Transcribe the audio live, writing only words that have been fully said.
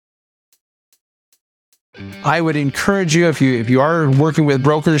I would encourage you, if you are working with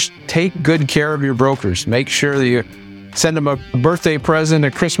brokers, take good care of your brokers. Make sure that you send them a birthday present,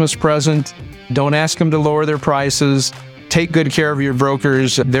 a Christmas present. Don't ask them to lower their prices. Take good care of your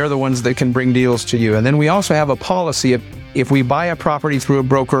brokers. They're the ones that can bring deals to you. And then we also have a policy of, if we buy a property through a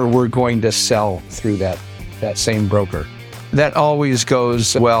broker, we're going to sell through that same broker. That always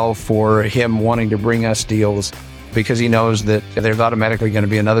goes well for him wanting to bring us deals, because he knows that there's automatically going to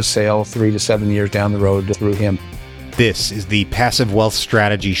be another sale 3 to 7 years down the road through him. This is the Passive Wealth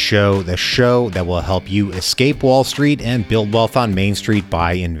Strategy Show, the show that will help you escape Wall Street and build wealth on Main Street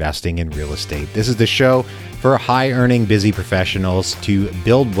by investing in real estate. This is the show for high-earning, busy professionals to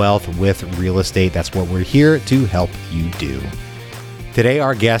build wealth with real estate. That's what we're here to help you do. Today,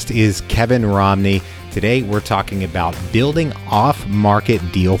 our guest is Kevin Romney. Today, we're talking about building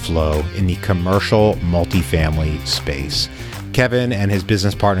off-market deal flow in the commercial multifamily space. Kevin and his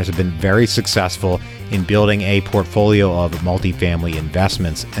business partners have been very successful in building a portfolio of multifamily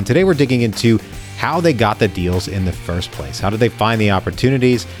investments. And today we're digging into how they got the deals in the first place. How did they find the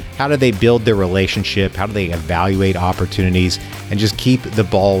opportunities? How did they build their relationship? How do they evaluate opportunities and just keep the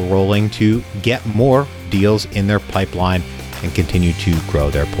ball rolling to get more deals in their pipeline and continue to grow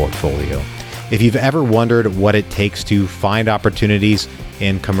their portfolio? If you've ever wondered what it takes to find opportunities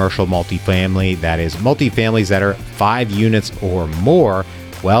in commercial multifamily, that is multifamilies that are 5 units or more,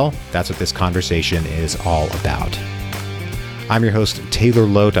 well, that's what this conversation is all about. I'm your host, Taylor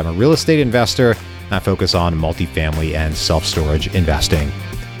Lote. I'm a real estate investor, and I focus on multifamily and self-storage investing.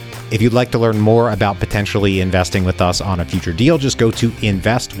 If you'd like to learn more about potentially investing with us on a future deal, just go to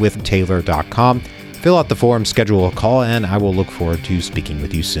investwithtaylor.com, fill out the form, schedule a call, and I will look forward to speaking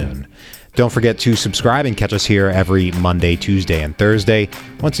with you soon. Don't forget to subscribe and catch us here every Monday, Tuesday, and Thursday.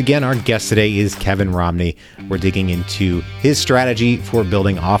 Once again, our guest today is Kevin Romney. We're digging into his strategy for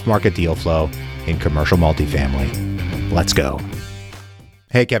building off-market deal flow in commercial multifamily. Let's go.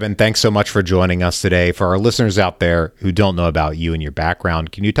 Hey, Kevin, thanks so much for joining us today. For our listeners out there who don't know about you and your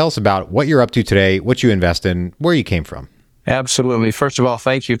background, can you tell us about what you're up to today, what you invest in, where you came from? Absolutely. First of all,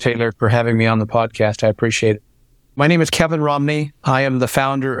 thank you, Taylor, for having me on the podcast. I appreciate it. My name is Kevin Romney. I am the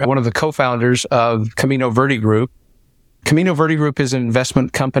founder, one of the co-founders of Camino Verde Group. Camino Verde Group is an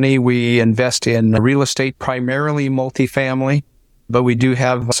investment company. We invest in real estate, primarily multifamily, but we do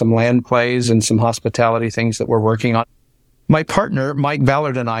have some land plays and some hospitality things that we're working on. My partner, Mike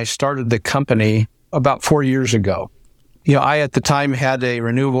Ballard, and I started the company about 4 years ago. I, at the time, had a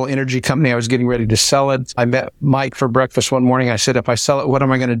renewable energy company. I was getting ready to sell it. I met Mike for breakfast one morning. I said, if I sell it, what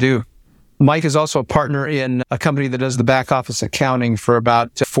am I going to do? Mike is also a partner in a company that does the back office accounting for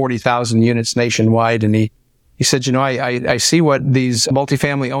about 40,000 units nationwide. And he said, I see what these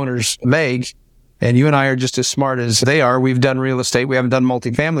multifamily owners make, and you and I are just as smart as they are. We've done real estate. We haven't done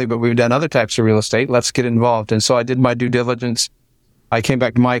multifamily, but we've done other types of real estate. Let's get involved. And so I did my due diligence. I came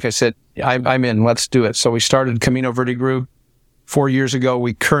back to Mike. I said, I'm in. Let's do it. So we started Camino Verde Group 4 years ago.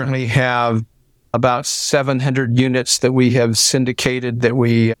 We currently have about 700 units that we have syndicated that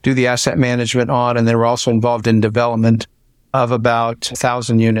we do the asset management on, and then we're also involved in development of about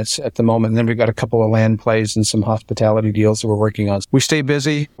 1,000 units at the moment. And then we've got a couple of land plays and some hospitality deals that we're working on. We stay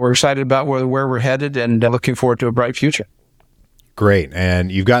busy. We're excited about where we're headed and looking forward to a bright future. Great.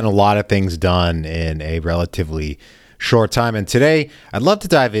 And you've gotten a lot of things done in a relatively short time. And today, I'd love to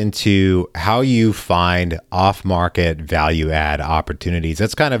dive into how you find off-market value-add opportunities.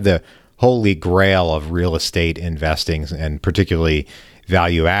 That's kind of the holy grail of real estate investing, and particularly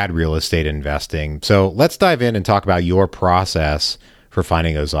value-add real estate investing. So let's dive in and talk about your process for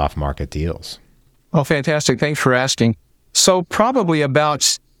finding those off-market deals. Oh, fantastic. Thanks for asking. So probably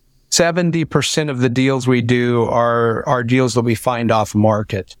about 70% of the deals we do are deals that we find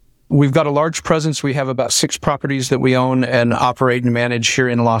off-market. We've got a large presence. We have about 6 properties that we own and operate and manage here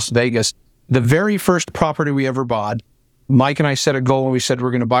in Las Vegas. The very first property we ever bought, Mike and I set a goal, and we said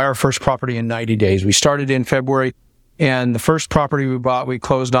we're going to buy our first property in 90 days. We started in February, and the first property we bought, we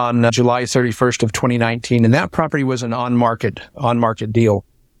closed on July 31st of 2019, and that property was an on-market deal.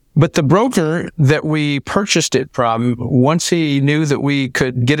 But the broker that we purchased it from, once he knew that we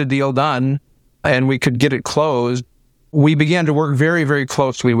could get a deal done and we could get it closed, we began to work very, very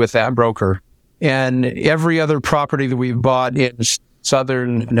closely with that broker. And every other property that we've bought in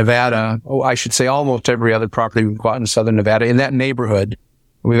Southern Nevada, I should say almost every other property we've bought in Southern Nevada, in that neighborhood,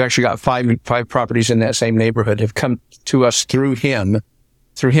 we've actually got five properties in that same neighborhood, have come to us through him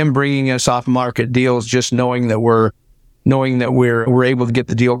bringing us off-market deals, just knowing that we're able to get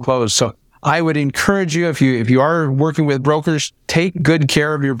the deal closed. So I would encourage you, if you are working with brokers, take good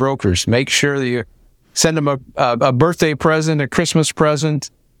care of your brokers. Make sure that you send them a birthday present, a Christmas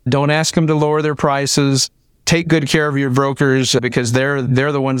present. Don't ask them to lower their prices. Take good care of your brokers because they're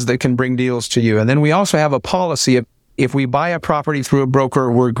the ones that can bring deals to you. And then we also have a policy of if we buy a property through a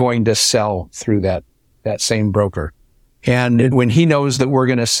broker, we're going to sell through that same broker. And when he knows that we're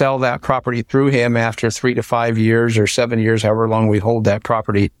going to sell that property through him after 3 to 5 years or 7 years, however long we hold that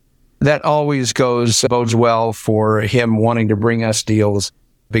property, that always bodes well for him wanting to bring us deals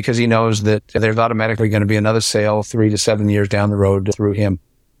because he knows that there's automatically going to be another sale 3 to 7 years down the road through him.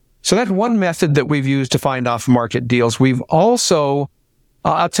 So that's one method that we've used to find off-market deals. We've also,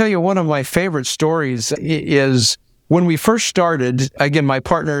 I'll tell you, one of my favorite stories is when we first started. Again, my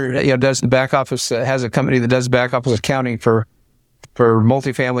partner, does the back office, has a company that does back office accounting for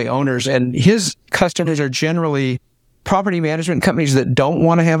multifamily owners, and his customers are generally property management companies that don't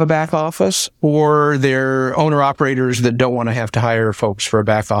want to have a back office, or they're owner operators that don't want to have to hire folks for a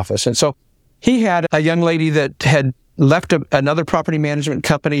back office. And so he had a young lady that had left another property management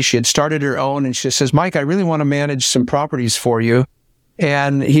company. She had started her own, and she says, "Mike, I really want to manage some properties for you."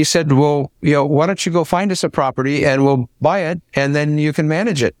 And he said, "Well, why don't you go find us a property and we'll buy it and then you can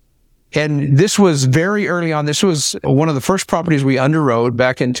manage it." And this was very early on. This was one of the first properties we underwrote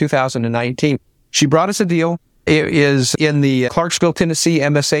back in 2019. She brought us a deal. It is in the Clarksville, Tennessee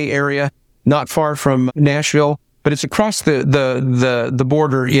MSA area, not far from Nashville, but it's across the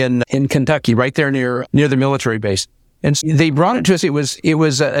border in Kentucky, right there near the military base. And they brought it to us. It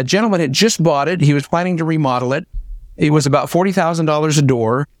was a gentleman had just bought it. He was planning to remodel it. It was about $40,000 a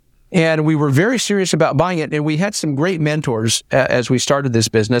door. And we were very serious about buying it. And we had some great mentors as we started this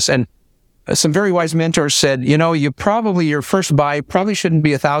business. And some very wise mentors said, your first buy probably shouldn't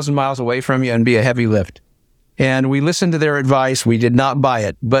be 1,000 miles away from you and be a heavy lift. And we listened to their advice. We did not buy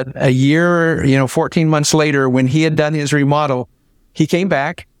it. But a year, 14 months later, when he had done his remodel, he came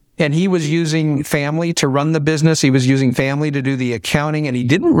back and he was using family to run the business. He was using family to do the accounting, and he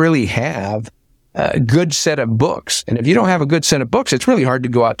didn't really have a good set of books. And if you don't have a good set of books, it's really hard to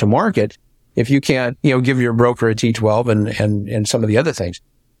go out to market if you can't, give your broker a T12 and some of the other things.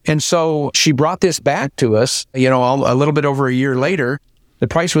 And so she brought this back to us, a little bit over a year later. The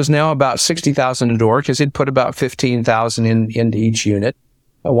price was now about $60,000 a door because he'd put about $15,000 into each unit.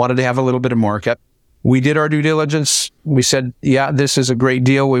 I wanted to have a little bit of markup. We did our due diligence. We said, yeah, this is a great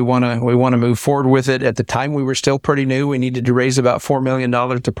deal. We want to move forward with it. At the time, we were still pretty new. We needed to raise about $4 million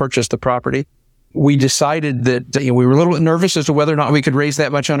to purchase the property. We decided that we were a little bit nervous as to whether or not we could raise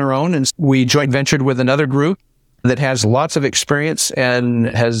that much on our own. And we joint ventured with another group that has lots of experience and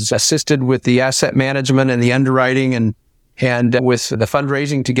has assisted with the asset management and the underwriting and with the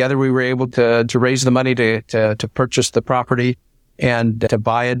fundraising together, we were able to raise the money to purchase the property and to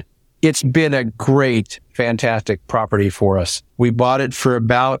buy it. It's been a great, fantastic property for us. We bought it for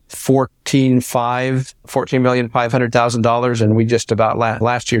about $14,500,000, and we just about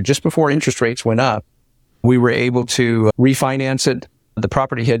last year, just before interest rates went up, we were able to refinance it. The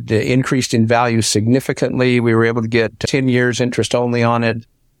property had increased in value significantly. We were able to get 10 years interest only on it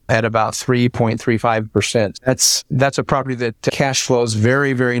at about 3.35%. That's a property that cash flows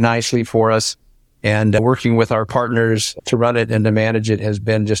very, very nicely for us. And working with our partners to run it and to manage it has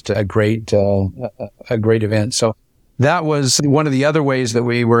been just a great event. So that was one of the other ways that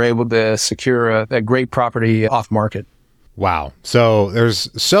we were able to secure a great property off market. Wow. So there's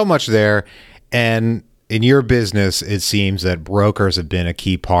so much there. And in your business, it seems that brokers have been a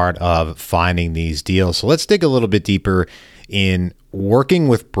key part of finding these deals. So let's dig a little bit deeper in working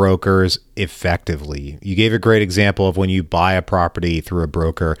with brokers effectively. You gave a great example of when you buy a property through a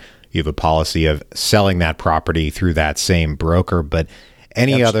broker, you have a policy of selling that property through that same broker. But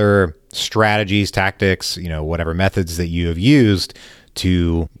any other strategies, tactics, whatever methods that you have used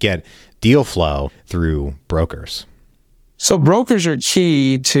to get deal flow through brokers? So brokers are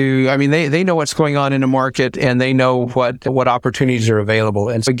key to, they know what's going on in the market and they know what opportunities are available.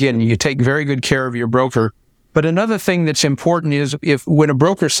 And so again, you take very good care of your broker. But another thing that's important is when a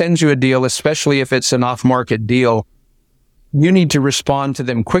broker sends you a deal, especially if it's an off-market deal, you need to respond to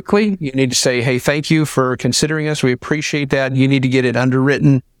them quickly. You need to say, hey, thank you for considering us. We appreciate that. You need to get it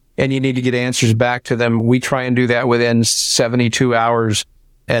underwritten and you need to get answers back to them. We try and do that within 72 hours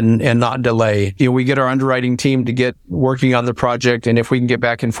and not delay. We get our underwriting team to get working on the project. And if we can get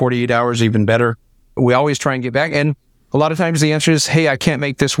back in 48 hours, even better. We always try and get back. And a lot of times the answer is, hey, I can't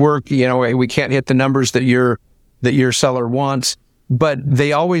make this work. We can't hit the numbers that your seller wants. But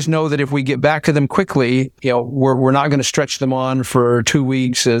they always know that if we get back to them quickly, we're not going to stretch them on for 2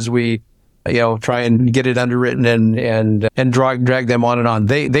 weeks as we, try and get it underwritten and drag them on and on.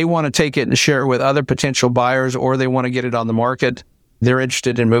 They want to take it and share it with other potential buyers, or they want to get it on the market. They're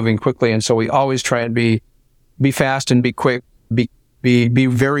interested in moving quickly. And so we always try and be fast and be quick, be be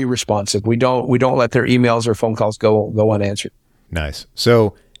very responsive. We don't let their emails or phone calls go unanswered. Nice.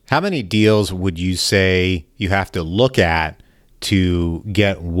 So how many deals would you say you have to look at to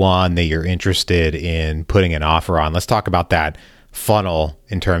get one that you're interested in putting an offer on? Let's talk about that funnel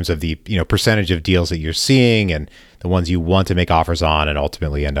in terms of the percentage of deals that you're seeing and the ones you want to make offers on and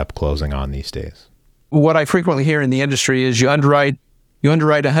ultimately end up closing on these days. What I frequently hear in the industry is you underwrite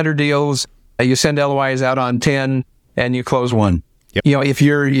 100 deals, you send LOIs out on 10, and you close one. Yep. If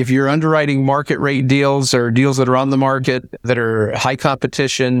you're underwriting market rate deals or deals that are on the market that are high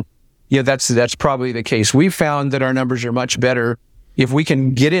competition, that's probably the case. We've found that our numbers are much better if we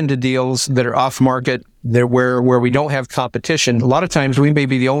can get into deals that are off market, where we don't have competition. A lot of times we may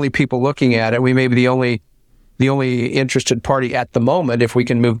be the only people looking at it. We may be the only interested party at the moment. If we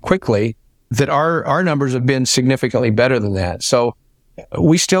can move quickly, that our numbers have been significantly better than that. So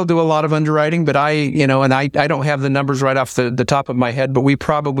we still do a lot of underwriting, but I don't have the numbers right off the top of my head, but we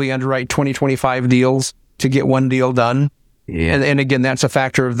probably underwrite 20, 25 deals to get one deal done. And again, that's a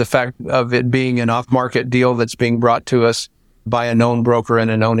factor of the fact of it being an off-market deal that's being brought to us by a known broker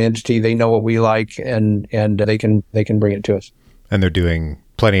and a known entity. They know what we like, and they can bring it to us. And they're doing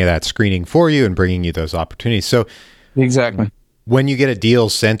plenty of that screening for you and bringing you those opportunities. So exactly. When you get a deal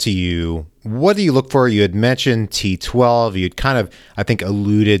sent to you, what do you look for? You had mentioned T12. You'd kind of, I think,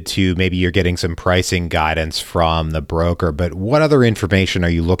 alluded to maybe you're getting some pricing guidance from the broker, but what other information are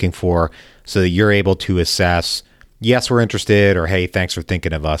you looking for so that you're able to assess, yes, we're interested, or hey, thanks for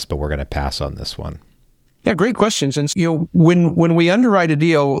thinking of us, but we're going to pass on this one? Yeah, great questions. And when we underwrite a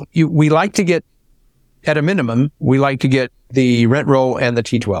deal, we like to get, at a minimum, we like to get the rent roll and the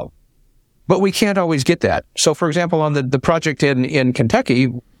T12. But we can't always get that. So, for example, on the project in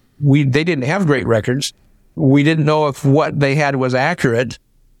Kentucky, they didn't have great records. We didn't know if what they had was accurate.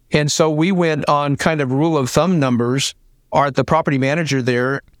 And so we went on kind of rule of thumb numbers. The property manager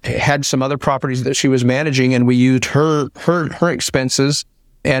there had some other properties that she was managing, and we used her expenses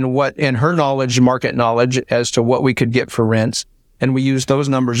and her knowledge, market knowledge, as to what we could get for rents. And we used those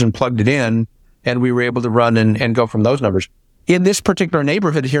numbers and plugged it in, and we were able to run and go from those numbers. In this particular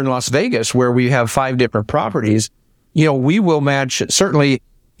neighborhood here in Las Vegas, where we have 5 different properties, we will match, certainly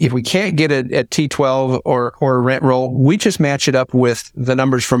if we can't get it at T12 or rent roll, we just match it up with the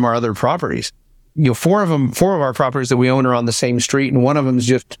numbers from our other properties. 4 of our properties that we own are on the same street, and one of them is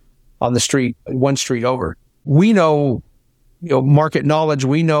just on the street, one street over. We know, market knowledge.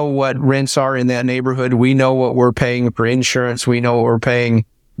 We know what rents are in that neighborhood. We know what we're paying for insurance. We know what we're paying,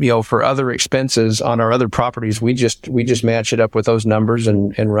 for other expenses on our other properties. We just match it up with those numbers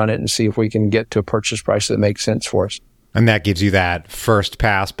and run it and see if we can get to a purchase price that makes sense for us. And that gives you that first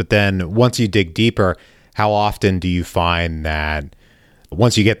pass. But then once you dig deeper, how often do you find that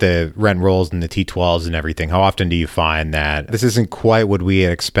once you get the rent rolls and the T12s and everything, how often do you find that this isn't quite what we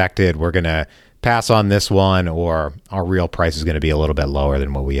had expected? We're going to pass on this one, or our real price is going to be a little bit lower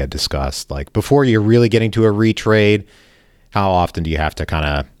than what we had discussed. Like before you're really getting to a retrade, how often do you have to kind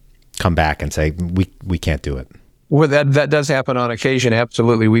of come back and say, we can't do it? Well, that does happen on occasion.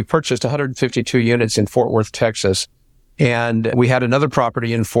 Absolutely. We purchased 152 units in Fort Worth, Texas, and we had another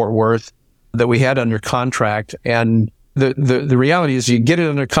property in Fort Worth that we had under contract. And the reality is you get it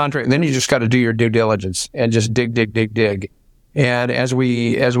under contract, and then you just got to do your due diligence and just dig. And as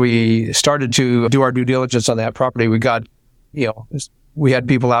we started to do our due diligence on that property, we got, we had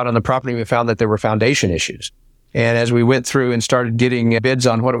people out on the property. We found that there were foundation issues. And as we went through and started getting bids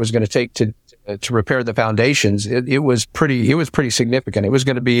on what it was going to take to repair the foundations, it was pretty significant. It was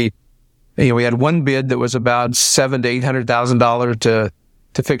going to be, we had one bid that was about $700,000 to $800,000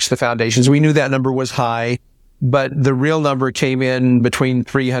 to fix the foundations. We knew that number was high, but the real number came in between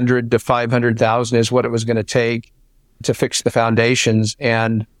 $300,000 to $500,000 is what it was going to take to fix the foundations.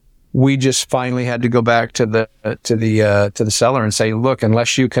 And we just finally had to go back to the seller and say, look,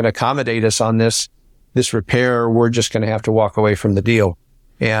 unless you can accommodate us on this repair, we're just going to have to walk away from the deal.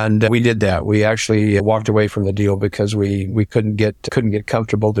 And we did that. We actually walked away from the deal because we couldn't get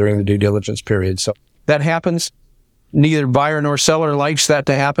comfortable during the due diligence period. So that happens. Neither buyer nor seller likes that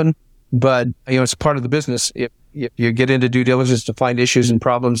to happen, but it's part of the business. If you get into due diligence to find issues and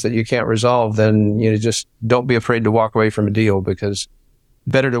problems that you can't resolve, then just don't be afraid to walk away from a deal, because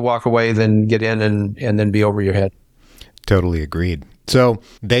better to walk away than get in and then be over your head. Totally agreed. So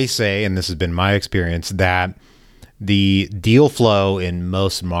they say, and this has been my experience, that the deal flow in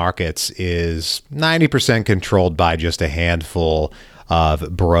most markets is 90% controlled by just a handful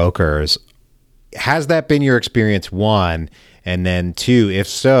of brokers. Has that been your experience, one? And then two, if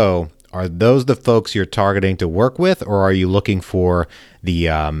so, are those the folks you're targeting to work with, or are you looking for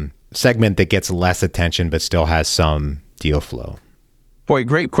the segment that gets less attention but still has some deal flow? Boy,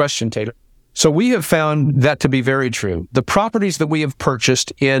 great question, Taylor. So we have found that to be very true. The properties that we have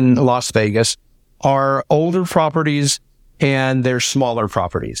purchased in Las Vegas are older properties and they're smaller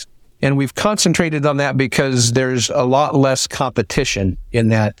properties. And we've concentrated on that because there's a lot less competition in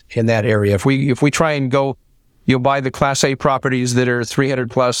that area. If we try and go, you'll buy the Class A properties that are 300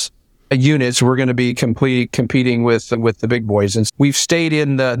 plus units, we're going to be competing with the big boys. And we've stayed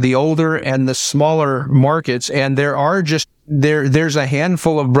in the older and the smaller markets, and there's a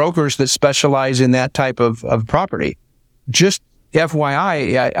handful of brokers that specialize in that type of property. Just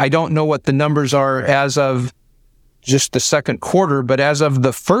FYI, I don't know what the numbers are as of just the second quarter, but as of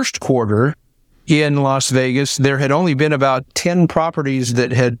the first quarter in Las Vegas, there had only been about 10 properties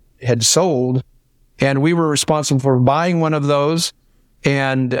that had sold, and we were responsible for buying one of those.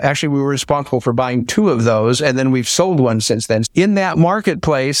 And actually, we were responsible for buying 2 of those, and then we've sold one since then. In that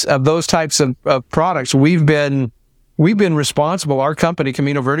marketplace of those types of products, we've been responsible. Our company,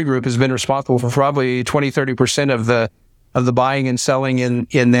 Camino Verde Group, has been responsible for probably 20-30% of the buying and selling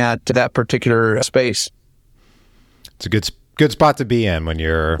in that particular space. It's a good spot to be in when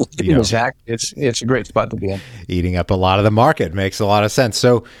you're exactly. It's a great spot to be in. Eating up a lot of the market. Makes a lot of sense.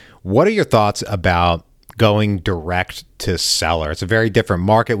 So, what are your thoughts about going direct to seller? It's a very different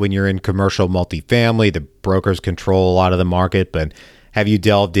market when you're in commercial multifamily. The brokers control a lot of the market, but have you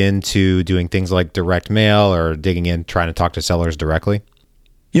delved into doing things like direct mail or digging in, trying to talk to sellers directly?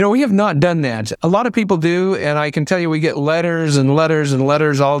 We have not done that. A lot of people do, and I can tell you we get letters and letters and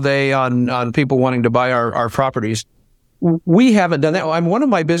letters all day on people wanting to buy our properties. We haven't done that. One of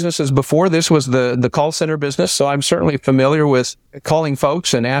my businesses before this was the call center business, so I'm certainly familiar with calling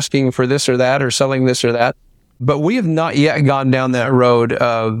folks and asking for this or that or selling this or that. But we have not yet gone down that road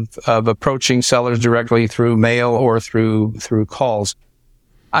of approaching sellers directly through mail or through calls.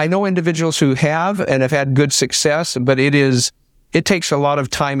 I know individuals who have and have had good success, but it takes a lot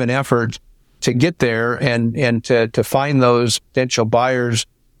of time and effort to get there and to find those potential buyers,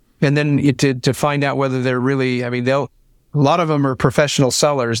 and then to find out whether they're really. A lot of them are professional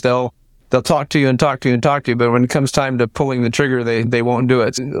sellers. They'll talk to you and talk to you and talk to you, but when it comes time to pulling the trigger, they won't do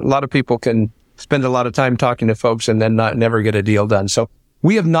it. A lot of people can spend a lot of time talking to folks and then never get a deal done. So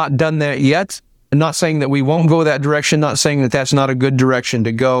we have not done that yet. I'm not saying that we won't go that direction, not saying that that's not a good direction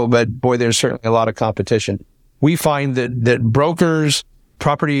to go, but boy, there's certainly a lot of competition. We find that brokers,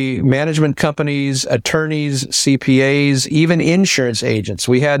 property management companies, attorneys, CPAs, even insurance agents.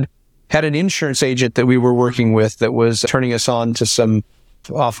 We had an insurance agent that we were working with that was turning us on to some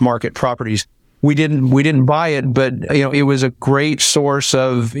off-market properties. We didn't buy it, but it was a great source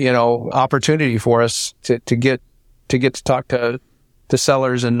of opportunity for us to get to talk to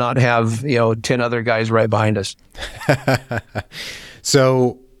sellers and not have 10 other guys right behind us.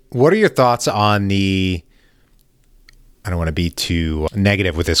 So, what are your thoughts on the? I don't want to be too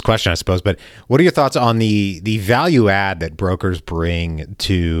negative with this question, I suppose, but what are your thoughts on the value add that brokers bring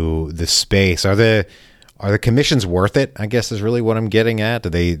to the space? Are the commissions worth it? I guess is really what I'm getting at. Do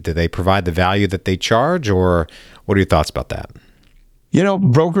they provide the value that they charge, or what are your thoughts about that?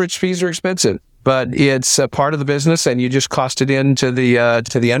 Brokerage fees are expensive, but it's a part of the business, and you just cost it into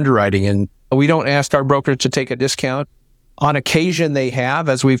the underwriting. And we don't ask our brokers to take a discount. On occasion, they have,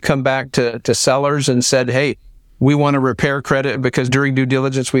 as we've come back to sellers and said, "Hey, we want a repair credit because during due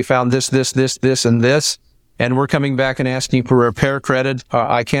diligence, we found this, and this, and we're coming back and asking for a repair credit."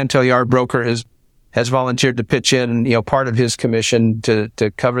 I can tell you our broker has volunteered to pitch in, part of his commission to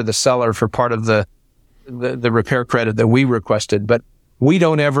cover the seller for part of the repair credit that we requested. But we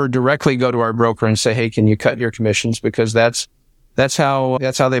don't ever directly go to our broker and say, "Hey, can you cut your commissions?" Because that's how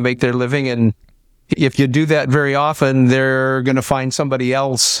they make their living. And if you do that very often, they're going to find somebody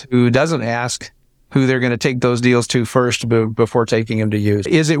else who doesn't ask who they're going to take those deals to first before taking them to use.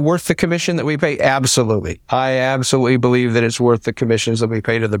 Is it worth the commission that we pay? Absolutely. I absolutely believe that it's worth the commissions that we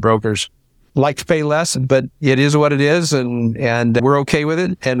pay to the brokers. Like to pay less, but it is what it is, and we're okay with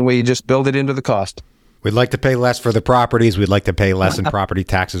it, and we just build it into the cost. We'd like to pay less for the properties. We'd like to pay less in property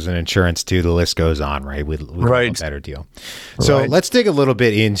taxes and insurance too. The list goes on, right? We'd right. want a better deal. So let's dig a little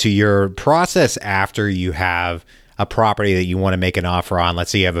bit into your process after you have a property that you want to make an offer on.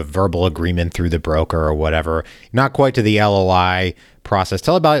 Let's say you have a verbal agreement through the broker or whatever, not quite to the LOI process.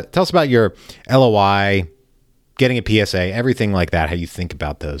 Tell us about your LOI, getting a PSA, everything like that, how you think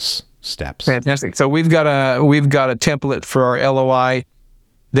about those steps. Fantastic. So we've got a template for our LOI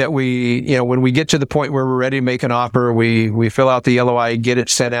that we, when we get to the point where we're ready to make an offer, we fill out the LOI, get it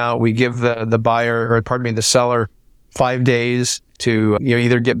sent out. We give the seller 5 days to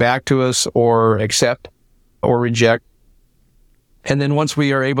either get back to us or accept or reject. And then once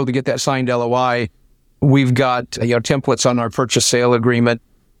we are able to get that signed LOI, We've got, templates on our purchase sale agreement.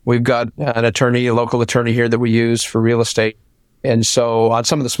 We've got an attorney, a local attorney here that we use for real estate. And so on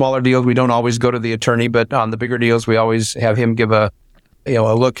some of the smaller deals, we don't always go to the attorney, but on the bigger deals, we always have him give a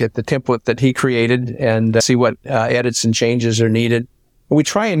look at the template that he created and see what edits and changes are needed. We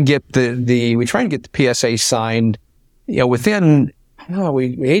try and get the PSA signed, within,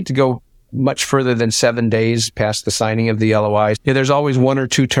 we hate to go much further than 7 days past the signing of the LOI. There's always one or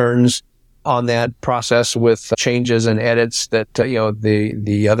two turns on that process with changes and edits that,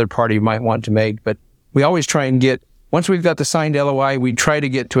 the other party might want to make. But we always try and once we've got the signed LOI, we try to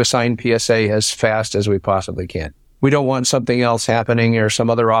get to a signed PSA as fast as we possibly can. We don't want something else happening or some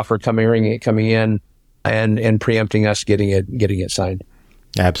other offer coming in and preempting us getting it signed.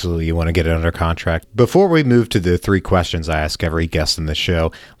 Absolutely. You want to get it under contract. Before we move to the 3 questions I ask every guest in the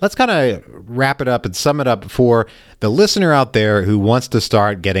show, let's kind of wrap it up and sum it up for the listener out there who wants to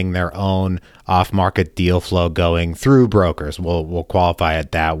start getting their own off-market deal flow going through brokers. We'll qualify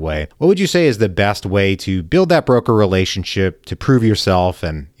it that way. What would you say is the best way to build that broker relationship, to prove yourself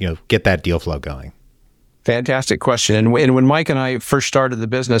and, get that deal flow going? Fantastic question. And when Mike and I first started the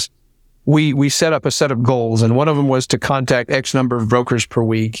business, we set up a set of goals, and one of them was to contact X number of brokers per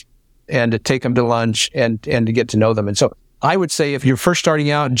week and to take them to lunch and to get to know them. And so I would say if you're first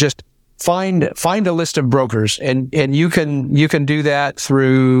starting out, just find a list of brokers, and you can do that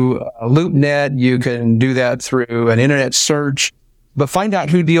through LoopNet, you can do that through an internet search, but find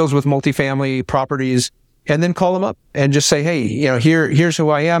out who deals with multifamily properties and then call them up and just say, hey, here's who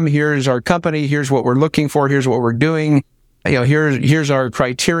I am, here's our company, here's what we're looking for, here's what we're doing, here's our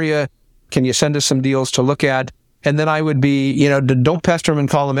criteria. Can you send us some deals to look at? And then I would be, don't pester them and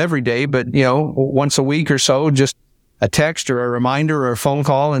call them every day, but, once a week or so, just a text or a reminder or a phone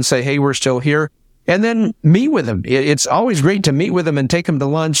call and say, hey, we're still here. And then meet with them. It's always great to meet with them and take them to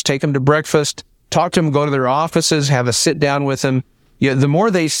lunch, take them to breakfast, talk to them, go to their offices, have a sit down with them. The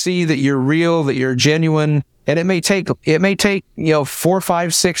more they see that you're real, that you're genuine, and it may take, 4,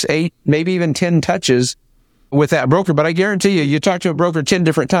 5, 6, 8, maybe even 10 touches with that broker. But I guarantee you talk to a broker 10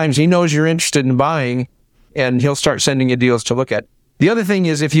 different times, he knows you're interested in buying, and he'll start sending you deals to look at. The other thing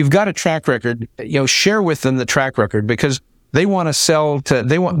is, if you've got a track record, share with them the track record, because they want to sell to,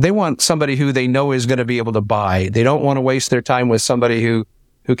 they want somebody who they know is going to be able to buy. They don't want to waste their time with somebody who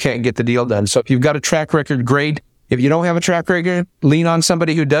can't get the deal done. So if you've got a track record, great. If you don't have a track record, lean on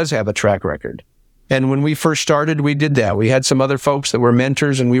somebody who does have a track record. And when we first started, we did that. We had some other folks that were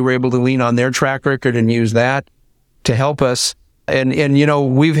mentors, and we were able to lean on their track record and use that to help us. And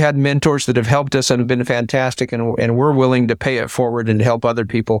we've had mentors that have helped us and have been fantastic, and we're willing to pay it forward and help other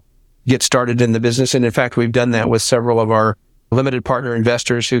people get started in the business. And in fact, we've done that with several of our limited partner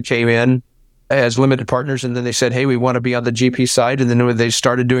investors who came in as limited partners, and then they said, hey, we want to be on the GP side. And then they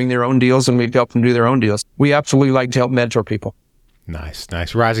started doing their own deals, and we've helped them do their own deals. We absolutely like to help mentor people.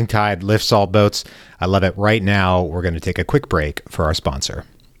 Nice. Rising tide lifts all boats. I love it. Right now, we're going to take a quick break for our sponsor.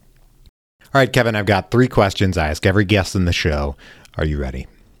 All right, Kevin, I've got 3 questions I ask every guest in the show. Are you ready?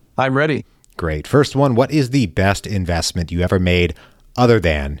 I'm ready. Great. First one, what is the best investment you ever made other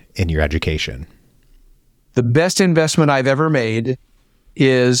than in your education? The best investment I've ever made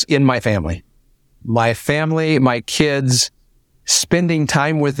is in my family. My family, my kids, spending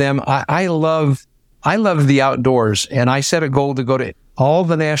time with them. I love the outdoors, and I set a goal to go to all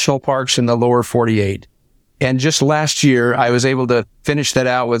the national parks in the lower 48. And just last year, I was able to finish that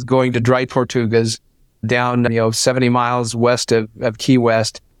out with going to Dry Tortugas down, 70 miles west of Key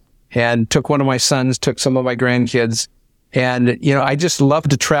West, and took one of my sons, took some of my grandkids. And, I just love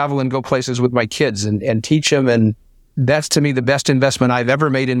to travel and go places with my kids and teach them. And that's, to me, the best investment I've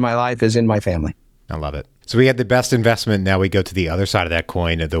ever made in my life is in my family. I love it. So we had the best investment. Now we go to the other side of that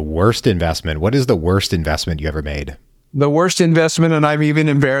coin, the worst investment. What is the worst investment you ever made? The worst investment, and I'm even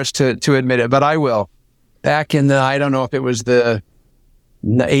embarrassed to admit it, but I will. Back in I don't know if it was the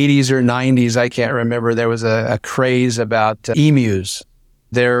 80s or 90s, I can't remember, there was a craze about emus.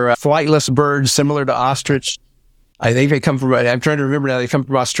 They're flightless birds similar to ostrich. I think they come from, I'm trying to remember now, they come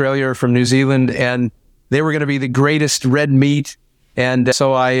from Australia or from New Zealand, and they were going to be the greatest red meat. And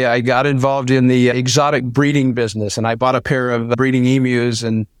so I got involved in the exotic breeding business, and I bought a pair of breeding emus,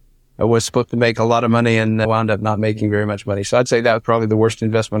 and I was supposed to make a lot of money and wound up not making very much money. So I'd say that was probably the worst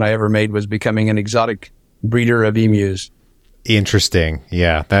investment I ever made, was becoming an exotic breeder of emus. Interesting.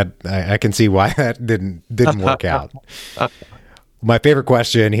 Yeah, that I can see why that didn't work out. My favorite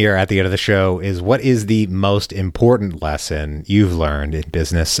question here at the end of the show is, what is the most important lesson you've learned in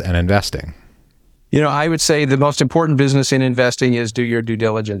business and investing? I would say the most important business in investing is do your due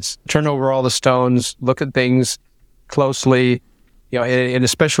diligence. Turn over all the stones, look at things closely, And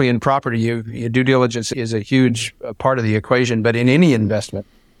especially in property, your due diligence is a huge part of the equation. But in any investment,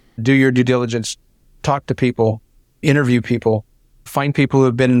 do your due diligence, talk to people, interview people, find people who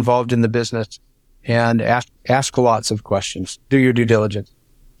have been involved in the business, and ask lots of questions. Do your due diligence.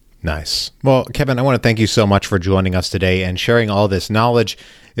 Nice. Well, Kevin, I want to thank you so much for joining us today and sharing all this knowledge.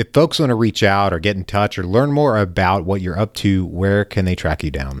 If folks want to reach out or get in touch or learn more about what you're up to, where can they track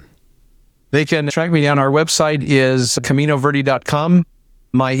you down? They can track me down. Our website is CaminoVerde.com.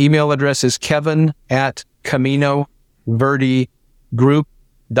 My email address is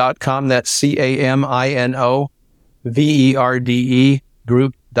kevin@CaminoVerde.com. That's CAMINOVERDE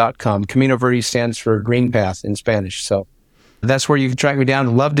group.com. Camino Verde stands for Green Path in Spanish. So that's where you can track me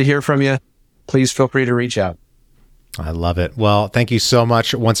down. Love to hear from you. Please feel free to reach out. I love it. Well, thank you so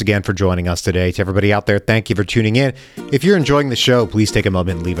much once again for joining us today. To everybody out there, thank you for tuning in. If you're enjoying the show, please take a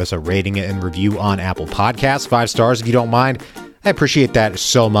moment and leave us a rating and review on Apple Podcasts. 5 stars if you don't mind. I appreciate that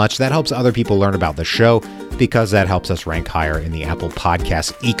so much. That helps other people learn about the show because that helps us rank higher in the Apple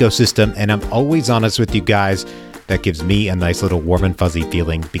Podcast ecosystem. And I'm always honest with you guys. That gives me a nice little warm and fuzzy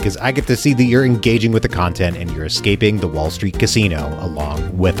feeling because I get to see that you're engaging with the content and you're escaping the Wall Street casino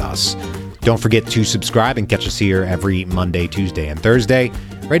along with us. Don't forget to subscribe and catch us here every Monday, Tuesday, and Thursday.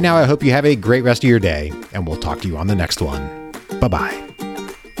 Right now, I hope you have a great rest of your day, and we'll talk to you on the next one. Bye-bye.